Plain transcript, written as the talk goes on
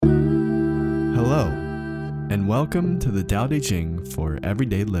Hello, and welcome to the Tao Te Ching for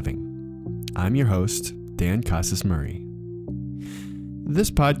Everyday Living. I'm your host, Dan Casas Murray.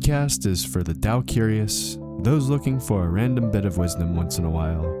 This podcast is for the Tao curious, those looking for a random bit of wisdom once in a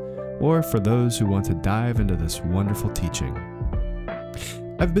while, or for those who want to dive into this wonderful teaching.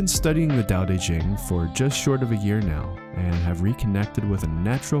 I've been studying the Tao Te Ching for just short of a year now, and have reconnected with a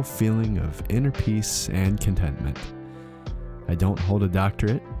natural feeling of inner peace and contentment. I don't hold a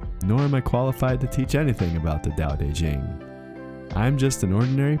doctorate, nor am I qualified to teach anything about the Tao Te Ching. I'm just an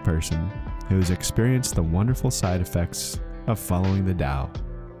ordinary person who has experienced the wonderful side effects of following the Tao.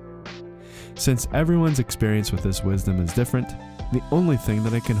 Since everyone's experience with this wisdom is different, the only thing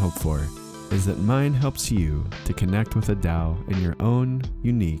that I can hope for is that mine helps you to connect with the Tao in your own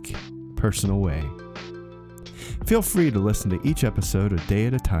unique, personal way. Feel free to listen to each episode a day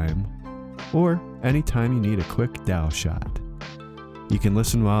at a time, or anytime you need a quick Tao shot. You can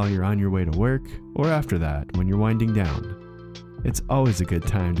listen while you're on your way to work, or after that when you're winding down. It's always a good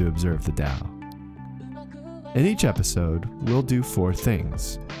time to observe the Tao. In each episode, we'll do 4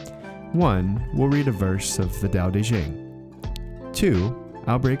 things. 1, we'll read a verse of the Tao Te Ching. 2,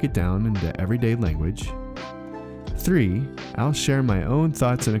 I'll break it down into everyday language. 3, I'll share my own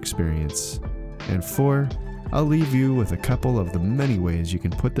thoughts and experience. And 4, I'll leave you with a couple of the many ways you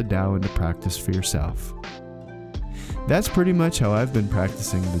can put the Tao into practice for yourself. That's pretty much how I've been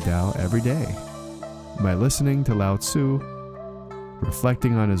practicing the Tao every day. By listening to Lao Tzu,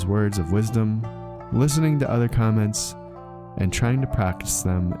 reflecting on his words of wisdom, listening to other comments, and trying to practice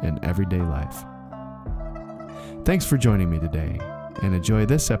them in everyday life. Thanks for joining me today, and enjoy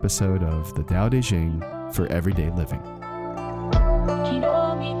this episode of the Tao Te Ching for Everyday Living.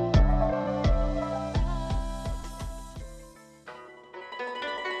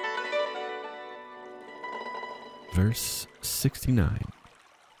 Verse 69.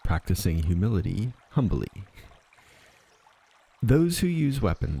 Practicing humility humbly. Those who use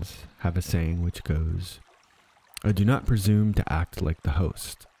weapons have a saying which goes, "I do not presume to act like the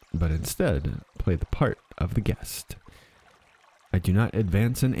host, but instead play the part of the guest. I do not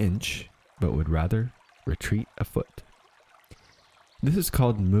advance an inch, but would rather retreat a foot." This is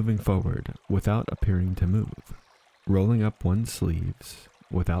called moving forward without appearing to move, rolling up one's sleeves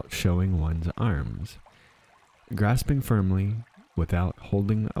without showing one's arms, grasping firmly without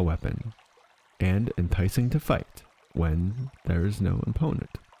holding a weapon, and enticing to fight when there is no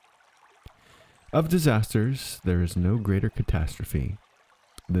opponent. Of disasters, there is no greater catastrophe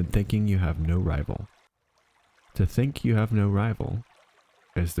than thinking you have no rival. To think you have no rival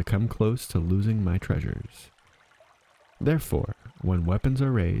is to come close to losing my treasures. Therefore, when weapons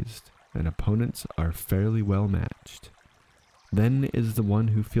are raised and opponents are fairly well matched, then is the one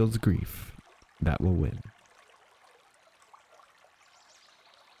who feels grief that will win.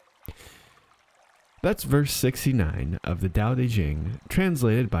 That's verse 69 of the Tao Te Ching,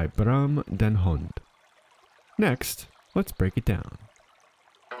 translated by Brahm Danhond. Next, let's break it down.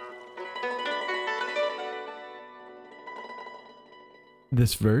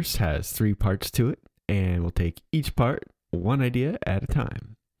 This verse has 3 parts to it, and we'll take each part one idea at a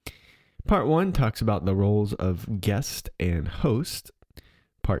time. Part 1 talks about the roles of guest and host.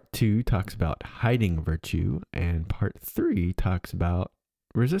 Part 2 talks about hiding virtue, and part 3 talks about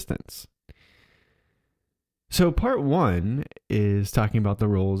resistance. So part 1 is talking about the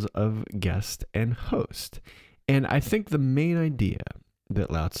roles of guest and host. And I think the main idea that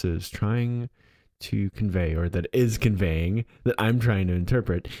Lao Tzu is trying to convey, or that is conveying, that I'm trying to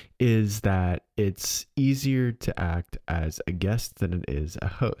interpret, is that it's easier to act as a guest than it is a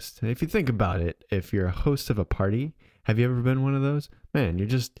host. And if you think about it, if you're a host of a party, have you ever been one of those? Man, you're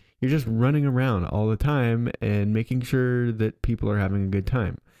just running around all the time and making sure that people are having a good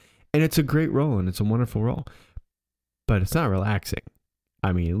time. And it's a great role, and it's a wonderful role, but it's not relaxing.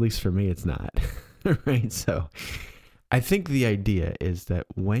 I mean, at least for me, it's not, right? So I think the idea is that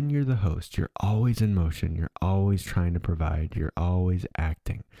when you're the host, you're always in motion, you're always trying to provide, you're always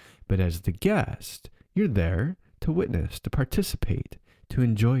acting. But as the guest, you're there to witness, to participate, to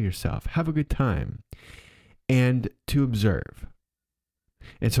enjoy yourself, have a good time, and to observe.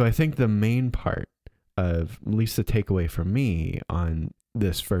 And so I think the main part of, at least the takeaway from me on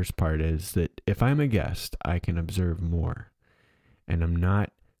this first part, is that if I'm a guest, I can observe more, and I'm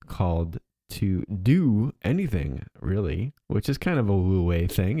not called to do anything really, which is kind of a wu-wei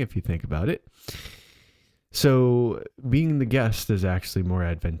thing if you think about it. So being the guest is actually more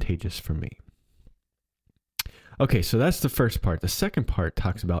advantageous for me. Okay, so that's the first part. The second part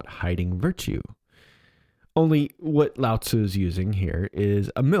talks about hiding virtue. Only what Lao Tzu is using here is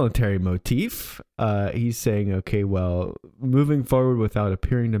a military motif. He's saying, okay, well, moving forward without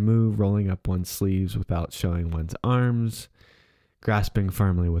appearing to move, rolling up one's sleeves without showing one's arms, grasping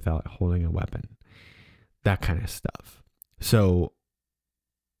firmly without holding a weapon, that kind of stuff. So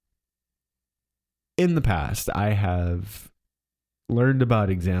in the past, I have learned about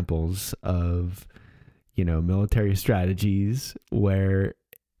examples of, military strategies where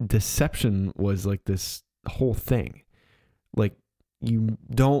deception was like this whole thing. Like, you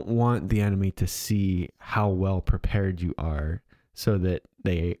don't want the enemy to see how well prepared you are so that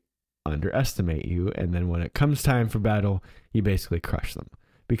they underestimate you. And then when it comes time for battle, you basically crush them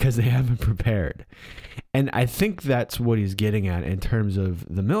because they haven't prepared. And I think that's what he's getting at in terms of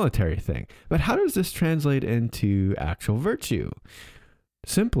the military thing. But how does this translate into actual virtue?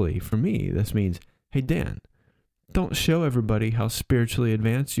 Simply, for me, this means, hey, Dan, don't show everybody how spiritually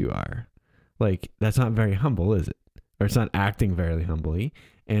advanced you are. Like, that's not very humble, is it? Or it's not acting very humbly.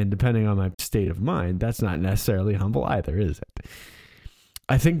 And depending on my state of mind, that's not necessarily humble either, is it?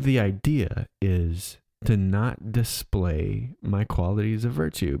 I think the idea is to not display my qualities of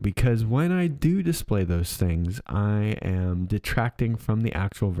virtue, because when I do display those things, I am detracting from the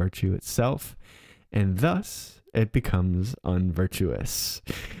actual virtue itself, and thus it becomes unvirtuous.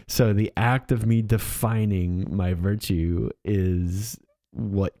 So the act of me defining my virtue is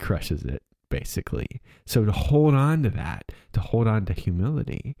what crushes it, basically. So to hold on to that, to hold on to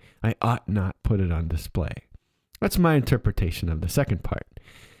humility, I ought not put it on display. That's my interpretation of the second part.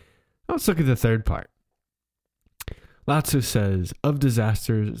 Now let's look at the third part. Lao Tzu says, of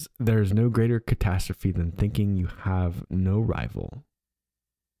disasters, there is no greater catastrophe than thinking you have no rival.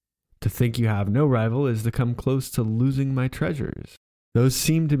 To think you have no rival is to come close to losing my treasures. Those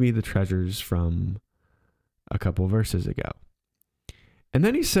seem to be the treasures from a couple verses ago. And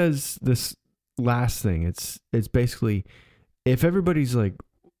then he says this last thing. It's basically, if everybody's like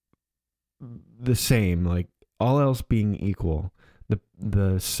the same, like all else being equal,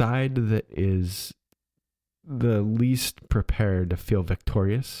 the side that is the least prepared to feel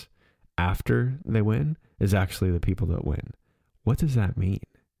victorious after they win is actually the people that win. What does that mean?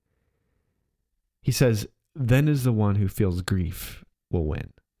 He says, then is the one who feels grief will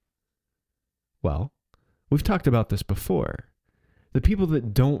win. Well, we've talked about this before. The people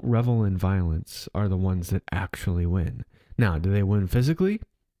that don't revel in violence are the ones that actually win. Now, do they win physically?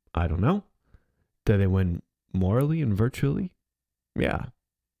 I don't know. Do they win morally and virtually? Yeah,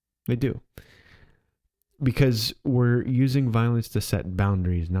 they do. Because we're using violence to set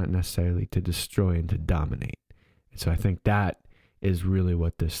boundaries, not necessarily to destroy and to dominate. And so I think that is really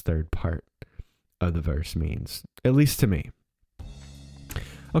what this third part of the verse means, at least to me.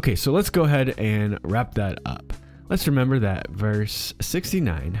 Okay, so let's go ahead and wrap that up. Let's remember that verse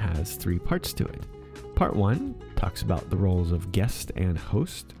 69 has 3 parts to it. Part 1 talks about the roles of guest and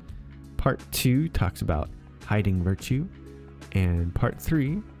host. Part 2 talks about hiding virtue. And part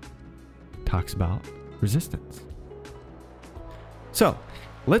 3 talks about resistance. So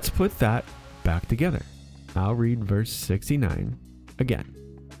let's put that back together. I'll read verse 69 again.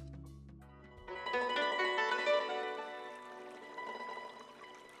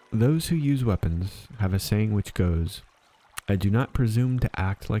 Those who use weapons have a saying which goes, I do not presume to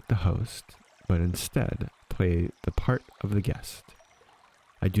act like the host, but instead play the part of the guest.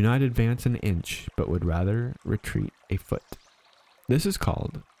 I do not advance an inch, but would rather retreat a foot. This is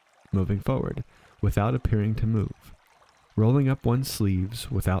called moving forward without appearing to move, rolling up one's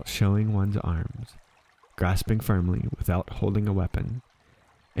sleeves without showing one's arms, grasping firmly without holding a weapon,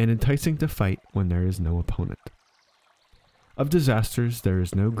 and enticing to fight when there is no opponent. Of disasters, there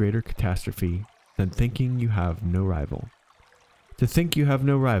is no greater catastrophe than thinking you have no rival. To think you have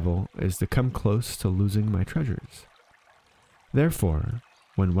no rival is to come close to losing my treasures. Therefore,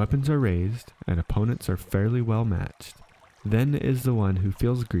 when weapons are raised and opponents are fairly well matched, then is the one who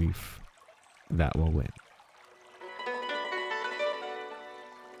feels grief that will win.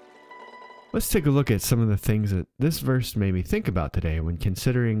 Let's take a look at some of the things that this verse made me think about today when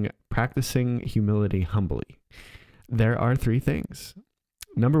considering practicing humility humbly. There are 3 things.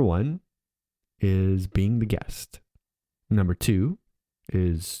 Number 1 is being the guest. Number 2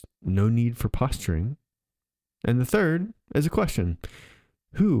 is no need for posturing. And the third is a question.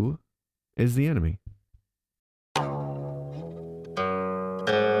 Who is the enemy?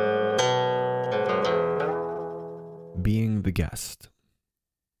 Being the guest.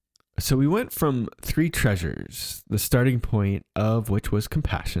 So we went from 3 treasures, the starting point of which was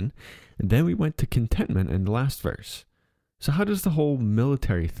compassion, and then we went to contentment in the last verse. So how does the whole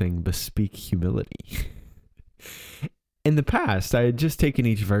military thing bespeak humility? In the past, I had just taken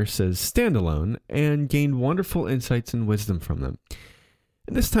each verse as standalone and gained wonderful insights and wisdom from them.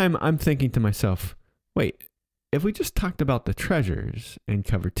 And this time, I'm thinking to myself, wait, if we just talked about the treasures and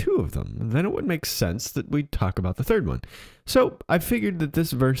covered 2 of them, then it would make sense that we'd talk about the 3rd one. So I figured that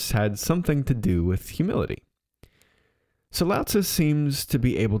this verse had something to do with humility. So Lao Tzu seems to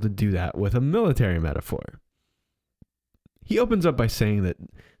be able to do that with a military metaphor. He opens up by saying that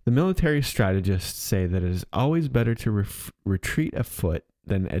the military strategists say that it is always better to retreat a foot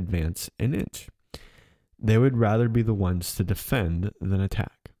than advance an inch. They would rather be the ones to defend than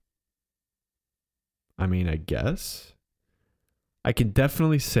attack. I mean, I guess. I can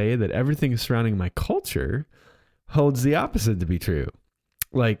definitely say that everything surrounding my culture holds the opposite to be true.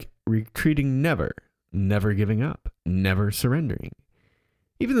 Like retreating never giving up, never surrendering.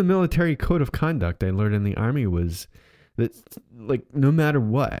 Even the military code of conduct I learned in the Army was that, like, no matter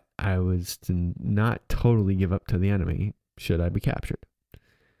what, I was to not totally give up to the enemy should I be captured.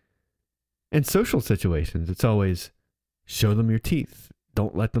 In social situations, it's always show them your teeth.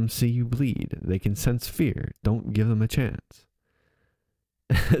 Don't let them see you bleed. They can sense fear. Don't give them a chance.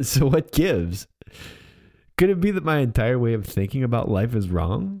 So what gives? Could it be that my entire way of thinking about life is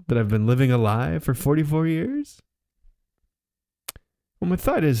wrong? That I've been living a lie for 44 years? Well, my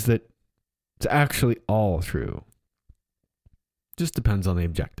thought is that it's actually all true. Just depends on the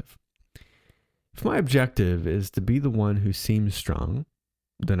objective. If my objective is to be the one who seems strong,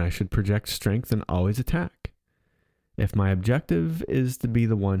 then I should project strength and always attack. If my objective is to be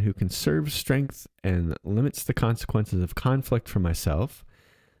the one who conserves strength and limits the consequences of conflict for myself,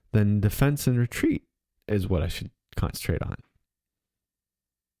 then defense and retreat is what I should concentrate on.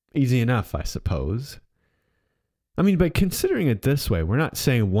 Easy enough, I suppose. I mean, by considering it this way, we're not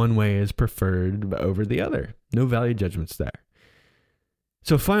saying one way is preferred over the other. No value judgments there.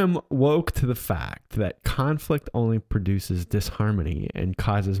 So if I'm woke to the fact that conflict only produces disharmony and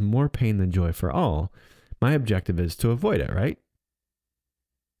causes more pain than joy for all, my objective is to avoid it, right?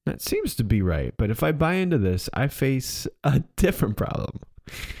 That seems to be right, but if I buy into this, I face a different problem.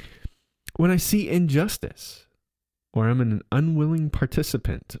 When I see injustice, or I'm an unwilling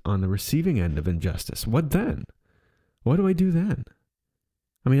participant on the receiving end of injustice, what then? What do I do then?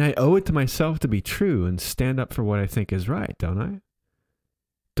 I mean, I owe it to myself to be true and stand up for what I think is right, don't I?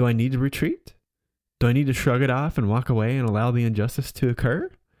 Do I need to retreat? Do I need to shrug it off and walk away and allow the injustice to occur?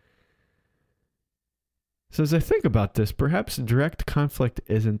 So as I think about this, perhaps direct conflict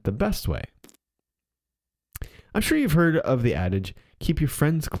isn't the best way. I'm sure you've heard of the adage, keep your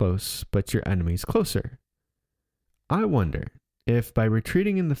friends close, but your enemies closer. I wonder if by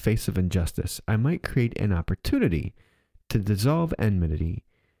retreating in the face of injustice, I might create an opportunity to dissolve enmity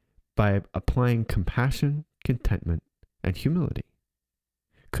by applying compassion, contentment, and humility.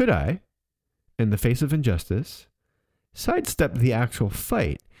 Could I, in the face of injustice, sidestep the actual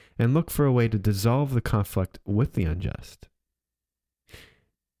fight and look for a way to dissolve the conflict with the unjust?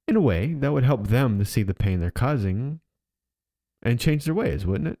 In a way, that would help them to see the pain they're causing and change their ways,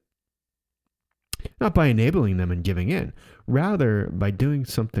 wouldn't it? Not by enabling them and giving in, rather by doing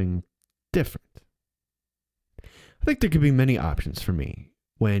something different. I think there could be many options for me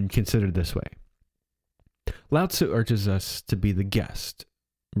when considered this way. Lao Tzu urges us to be the guest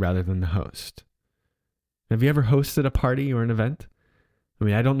rather than the host. Have you ever hosted a party or an event? I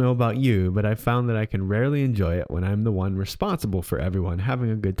mean, I don't know about you, but I've found that I can rarely enjoy it when I'm the one responsible for everyone having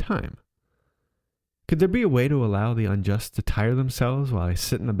a good time. Could there be a way to allow the unjust to tire themselves while I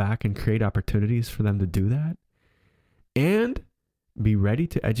sit in the back and create opportunities for them to do that? And be ready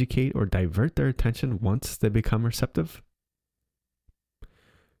to educate or divert their attention once they become receptive?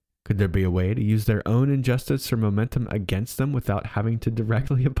 Could there be a way to use their own injustice or momentum against them without having to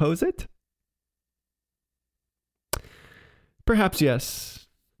directly oppose it? Perhaps yes,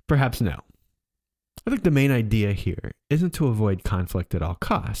 perhaps no. I think the main idea here isn't to avoid conflict at all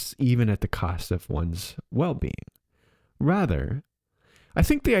costs, even at the cost of one's well-being. Rather, I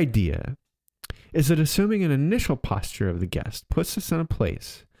think the idea is that assuming an initial posture of the guest puts us in a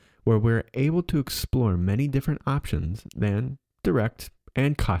place where we're able to explore many different options than direct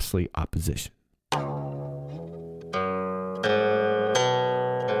and costly opposition.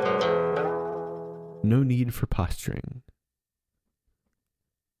 No need for posturing.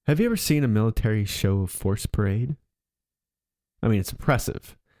 Have you ever seen a military show of force parade? I mean, it's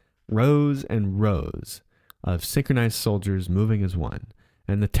impressive. Rows and rows of synchronized soldiers moving as one,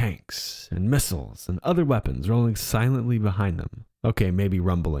 and the tanks and missiles and other weapons rolling silently behind them. Okay, maybe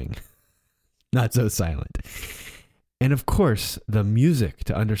rumbling. Not so silent. And of course, the music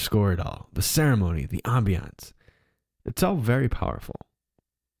to underscore it all, the ceremony, the ambiance. It's all very powerful.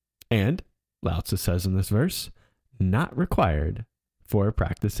 And, Lao Tzu says in this verse, not required for a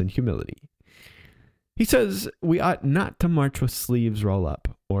practice in humility. He says we ought not to march with sleeves rolled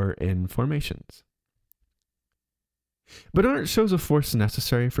up or in formations. But aren't shows of force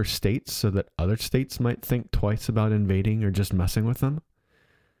necessary for states so that other states might think twice about invading or just messing with them?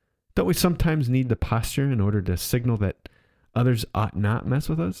 Don't we sometimes need the posture in order to signal that others ought not mess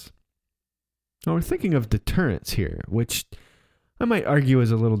with us? Now, we're thinking of deterrence here, which I might argue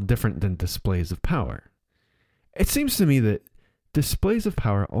is a little different than displays of power. It seems to me that displays of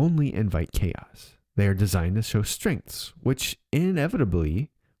power only invite chaos. They are designed to show strengths, which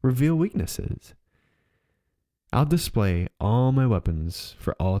inevitably reveal weaknesses. I'll display all my weapons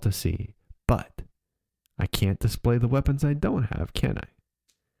for all to see, but I can't display the weapons I don't have, can I?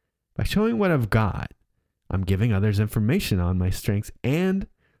 By showing what I've got, I'm giving others information on my strengths and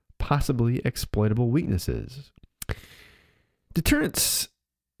possibly exploitable weaknesses. Deterrents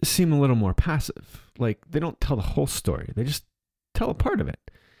seem a little more passive, like they don't tell the whole story, they just tell a part of it,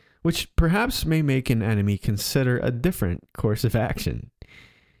 which perhaps may make an enemy consider a different course of action.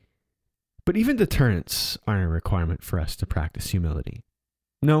 But even deterrents aren't a requirement for us to practice humility.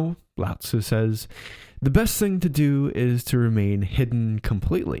 No, Lao Tzu says, the best thing to do is to remain hidden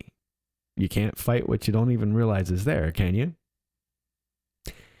completely. You can't fight what you don't even realize is there, can you?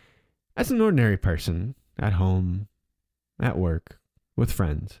 As an ordinary person, at home, at work, with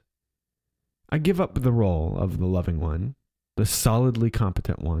friends, I give up the role of the loving one, the solidly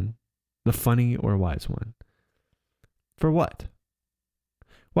competent one, the funny or wise one. For what?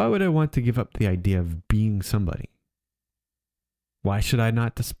 Why would I want to give up the idea of being somebody? Why should I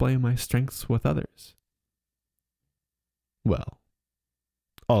not display my strengths with others? Well,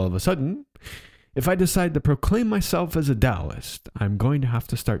 all of a sudden, if I decide to proclaim myself as a Taoist, I'm going to have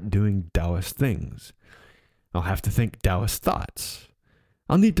to start doing Taoist things. I'll have to think Taoist thoughts.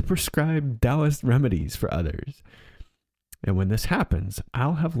 I'll need to prescribe Taoist remedies for others. And when this happens,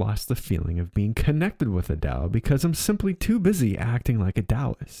 I'll have lost the feeling of being connected with the Tao because I'm simply too busy acting like a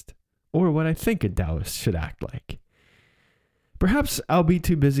Taoist, or what I think a Taoist should act like. Perhaps I'll be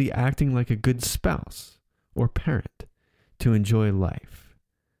too busy acting like a good spouse or parent to enjoy life,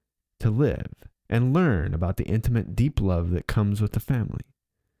 to live, and learn about the intimate, deep love that comes with the family.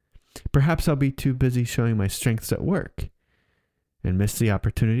 Perhaps I'll be too busy showing my strengths at work and miss the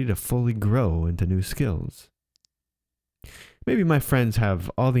opportunity to fully grow into new skills. Maybe my friends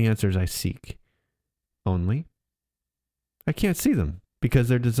have all the answers I seek, only I can't see them because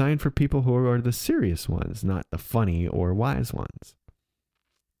they're designed for people who are the serious ones, not the funny or wise ones.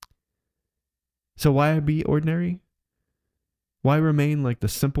 So why be ordinary? Why remain like the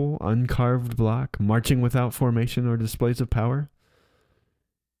simple, uncarved block, marching without formation or displays of power?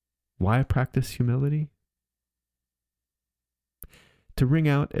 Why practice humility? To wring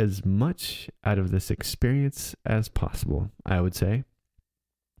out as much out of this experience as possible, I would say.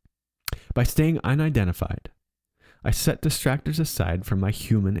 By staying unidentified, I set distractors aside from my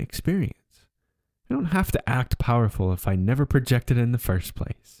human experience. I don't have to act powerful if I never projected it in the first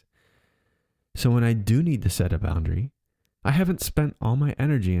place. So when I do need to set a boundary, I haven't spent all my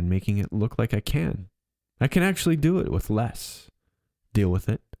energy in making it look like I can. I can actually do it with less, deal with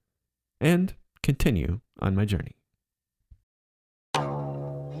it, and continue on my journey.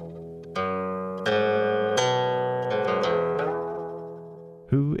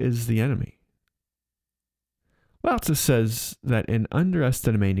 Who is the enemy? Lao Tzu says that in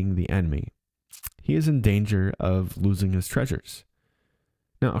underestimating the enemy, he is in danger of losing his treasures.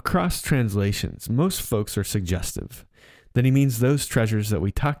 Now, across translations, most folks are suggestive that he means those treasures that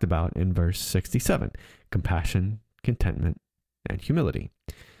we talked about in verse 67, compassion, contentment, and humility.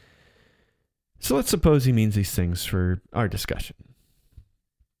 So let's suppose he means these things for our discussion.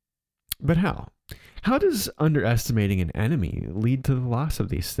 But how? How does underestimating an enemy lead to the loss of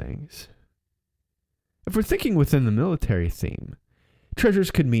these things? If we're thinking within the military theme,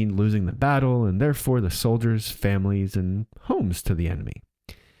 treasures could mean losing the battle and therefore the soldiers, families, and homes to the enemy.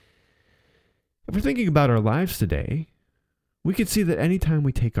 If we're thinking about our lives today, we could see that anytime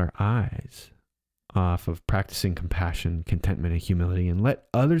we take our eyes off of practicing compassion, contentment, and humility and let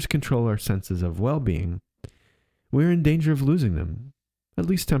others control our senses of well-being, we're in danger of losing them, at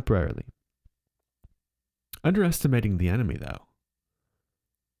least temporarily. Underestimating the enemy, though.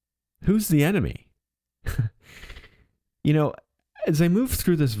 Who's the enemy? As I moved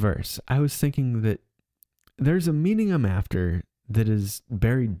through this verse, I was thinking that there's a meaning I'm after that is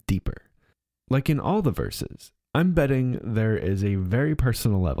buried deeper. Like in all the verses, I'm betting there is a very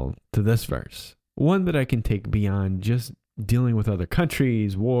personal level to this verse. One that I can take beyond just dealing with other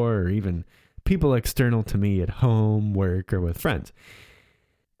countries, war, or even people external to me at home, work, or with friends.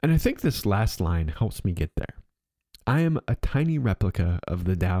 And I think this last line helps me get there. I am a tiny replica of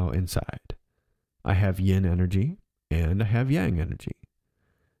the Tao inside. I have yin energy and I have yang energy.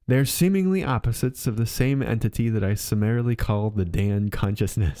 They're seemingly opposites of the same entity that I summarily call the Dan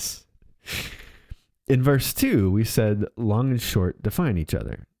consciousness. In verse 2, we said long and short define each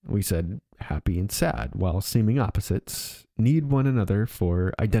other. We said happy and sad, while seeming opposites, need one another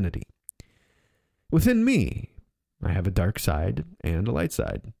for identity. Within me, I have a dark side and a light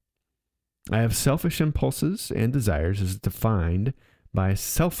side. I have selfish impulses and desires as defined by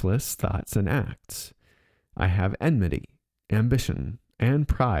selfless thoughts and acts. I have enmity, ambition, and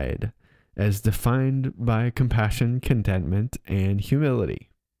pride as defined by compassion, contentment, and humility.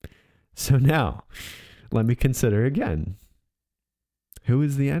 So now, let me consider again. Who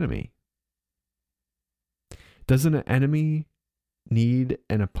is the enemy? Doesn't an enemy need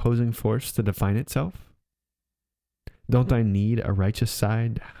an opposing force to define itself? Don't I need a righteous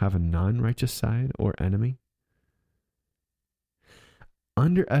side, have a non-righteous side or enemy?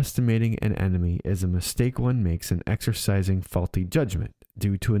 Underestimating an enemy is a mistake one makes in exercising faulty judgment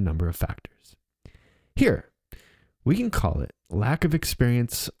due to a number of factors. Here, we can call it lack of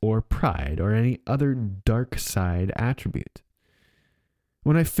experience or pride or any other dark side attribute.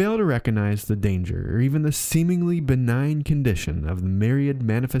 When I fail to recognize the danger or even the seemingly benign condition of the myriad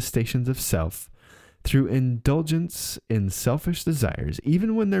manifestations of self through indulgence in selfish desires,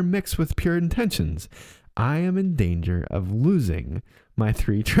 even when they're mixed with pure intentions, I am in danger of losing my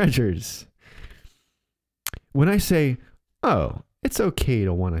three treasures. When I say, oh, it's okay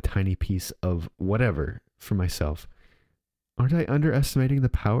to want a tiny piece of whatever for myself, aren't I underestimating the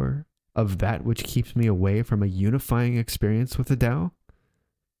power of that which keeps me away from a unifying experience with the Tao?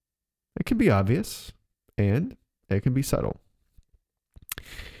 It can be obvious, and it can be subtle.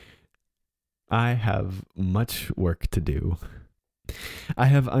 I have much work to do. I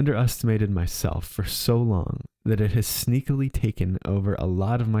have underestimated myself for so long that it has sneakily taken over a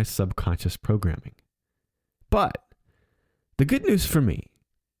lot of my subconscious programming. But the good news for me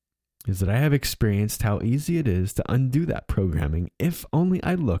is that I have experienced how easy it is to undo that programming if only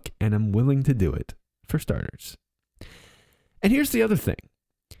I look and am willing to do it, for starters. And here's the other thing.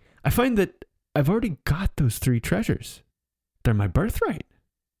 I find that I've already got those three treasures. They're my birthright.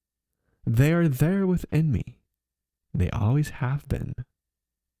 They are there within me. They always have been.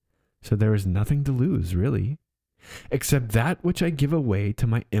 So there is nothing to lose, really, except that which I give away to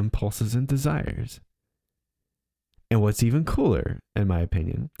my impulses and desires. And what's even cooler, in my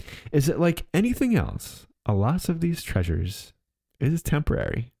opinion, is that like anything else, a loss of these treasures is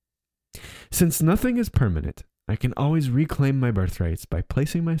temporary. Since nothing is permanent, I can always reclaim my birthrights by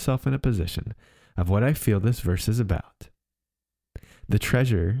placing myself in a position of what I feel this verse is about. The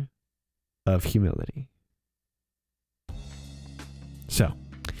treasure of humility. So,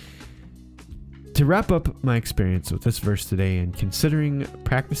 to wrap up my experience with this verse today and considering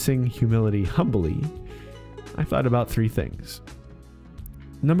practicing humility humbly, I thought about three things.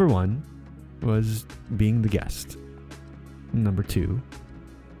 Number one was being the guest. Number two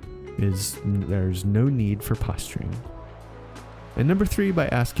is there's no need for posturing. And number three, by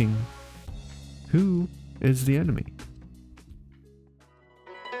asking, who is the enemy?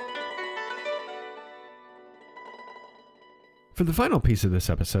 For the final piece of this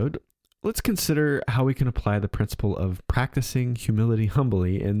episode, let's consider how we can apply the principle of practicing humility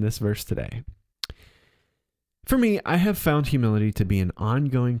humbly in this verse today. For me, I have found humility to be an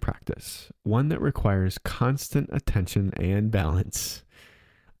ongoing practice, one that requires constant attention and balance.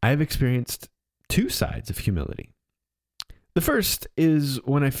 I have experienced two sides of humility. The first is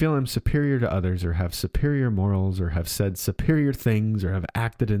when I feel I'm superior to others or have superior morals or have said superior things or have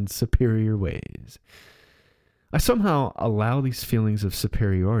acted in superior ways. I somehow allow these feelings of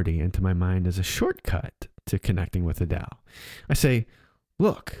superiority into my mind as a shortcut to connecting with the Tao. I say,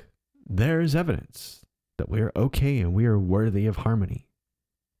 look, there's evidence that we are okay and we are worthy of harmony.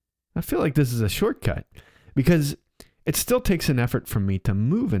 I feel like this is a shortcut because it still takes an effort from me to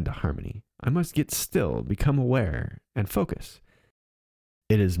move into harmony. I must get still, become aware, and focus.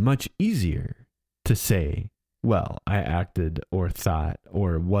 It is much easier to say, well, I acted or thought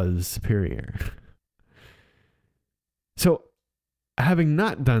or was superior. So, having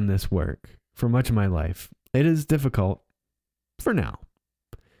not done this work for much of my life, it is difficult for now.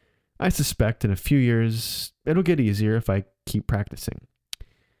 I suspect in a few years, it'll get easier if I keep practicing.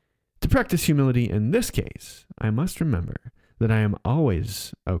 To practice humility in this case, I must remember that I am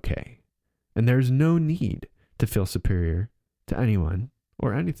always okay, and there's no need to feel superior to anyone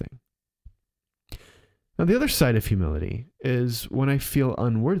or anything. Now, the other side of humility is when I feel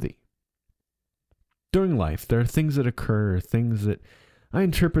unworthy. During life, there are things that occur or things that I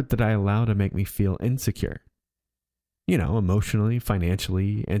interpret that I allow to make me feel insecure. emotionally,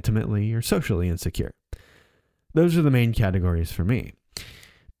 financially, intimately, or socially insecure. Those are the main categories for me.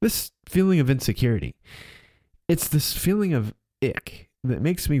 This feeling of insecurity, it's this feeling of ick that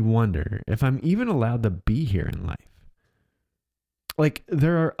makes me wonder if I'm even allowed to be here in life. Like,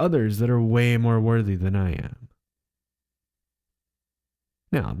 there are others that are way more worthy than I am.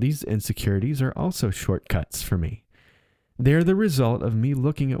 Now, these insecurities are also shortcuts for me. They're the result of me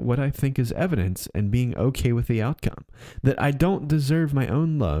looking at what I think is evidence and being okay with the outcome, that I don't deserve my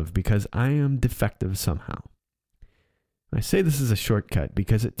own love because I am defective somehow. I say this is a shortcut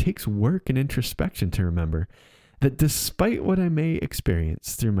because it takes work and introspection to remember that despite what I may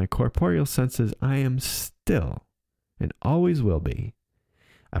experience through my corporeal senses, I am still, and always will be,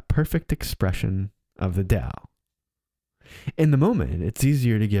 a perfect expression of the Tao. In the moment, it's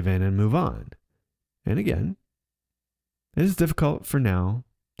easier to give in and move on. And again, it is difficult for now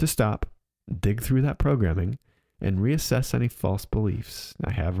to stop, dig through that programming, and reassess any false beliefs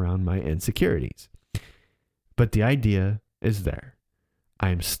I have around my insecurities. But the idea is there. I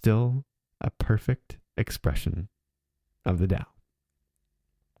am still a perfect expression of the Tao.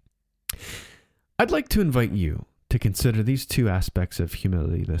 I'd like to invite you to consider these two aspects of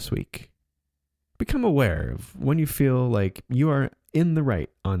humility this week. Become aware of when you feel like you are in the right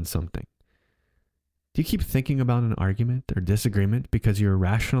on something. Do you keep thinking about an argument or disagreement because you're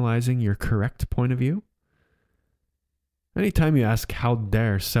rationalizing your correct point of view? Anytime you ask, how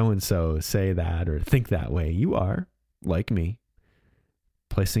dare so-and-so say that or think that way, you are, like me,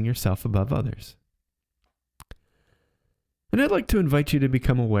 placing yourself above others. And I'd like to invite you to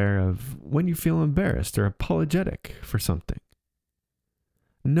become aware of when you feel embarrassed or apologetic for something.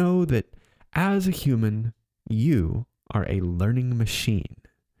 Know that as a human, you are a learning machine.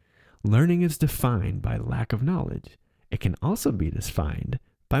 Learning is defined by lack of knowledge. It can also be defined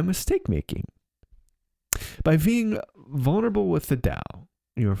by mistake making. By being vulnerable with the Tao,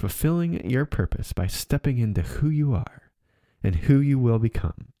 you are fulfilling your purpose by stepping into who you are and who you will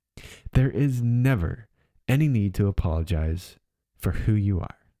become. There is never any need to apologize for who you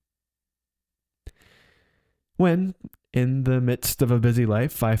are. When, in the midst of a busy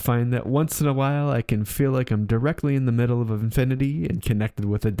life, I find that once in a while I can feel like I'm directly in the middle of infinity and connected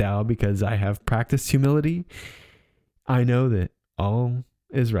with the Tao because I have practiced humility, I know that all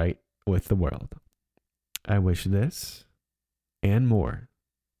is right with the world. I wish this and more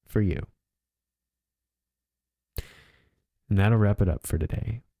for you. And that'll wrap it up for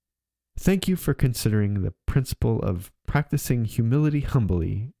today. Thank you for considering the principle of practicing humility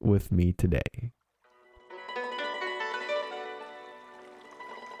humbly with me today.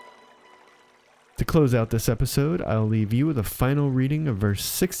 To close out this episode, I'll leave you with a final reading of verse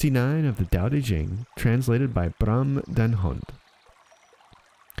 69 of the Tao Te Ching, translated by Brahm Danhond.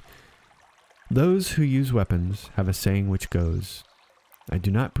 Those who use weapons have a saying which goes, I do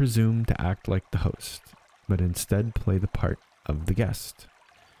not presume to act like the host, but instead play the part of the guest.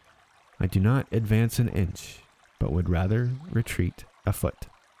 I do not advance an inch, but would rather retreat a foot.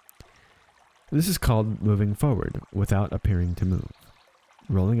 This is called moving forward without appearing to move,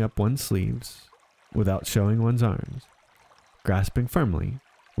 rolling up one's sleeves without showing one's arms, grasping firmly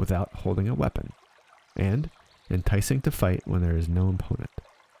without holding a weapon, and enticing to fight when there is no opponent.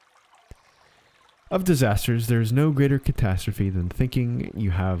 Of disasters, there is no greater catastrophe than thinking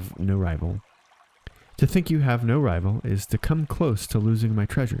you have no rival. To think you have no rival is to come close to losing my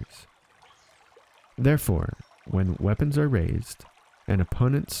treasures. Therefore, when weapons are raised and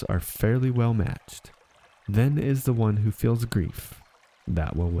opponents are fairly well matched, then is the one who feels grief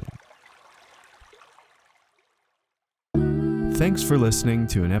that will win. Thanks for listening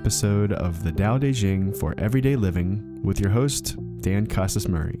to an episode of the Tao Te Ching for Everyday Living with your host, Dan Casas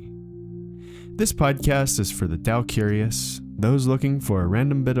Murray. This podcast is for the Tao curious, those looking for a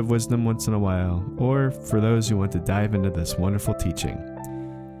random bit of wisdom once in a while, or for those who want to dive into this wonderful teaching.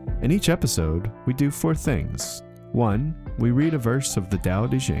 In each episode, we do 4 things. 1, we read a verse of the Tao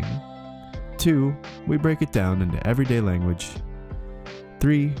Te Ching. 2, we break it down into everyday language.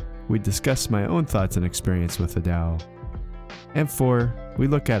 3, we discuss my own thoughts and experience with the Tao. And 4, we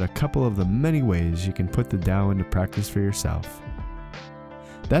look at a couple of the many ways you can put the Tao into practice for yourself.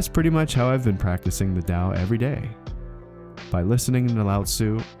 That's pretty much how I've been practicing the Tao every day. By listening to Lao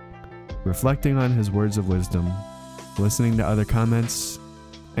Tzu, reflecting on his words of wisdom, listening to other comments,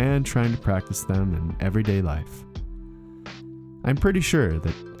 and trying to practice them in everyday life. I'm pretty sure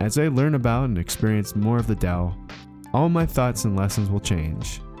that as I learn about and experience more of the Tao, all my thoughts and lessons will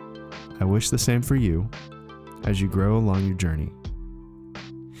change. I wish the same for you as you grow along your journey.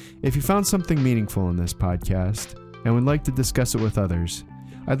 If you found something meaningful in this podcast and would like to discuss it with others,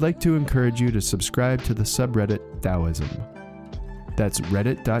 I'd like to encourage you to subscribe to the subreddit Taoism. That's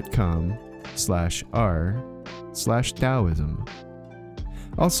reddit.com/r/Taoism.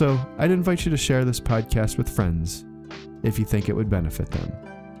 Also, I'd invite you to share this podcast with friends if you think it would benefit them.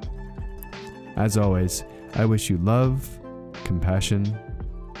 As always, I wish you love, compassion,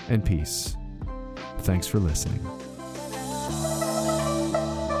 and peace. Thanks for listening.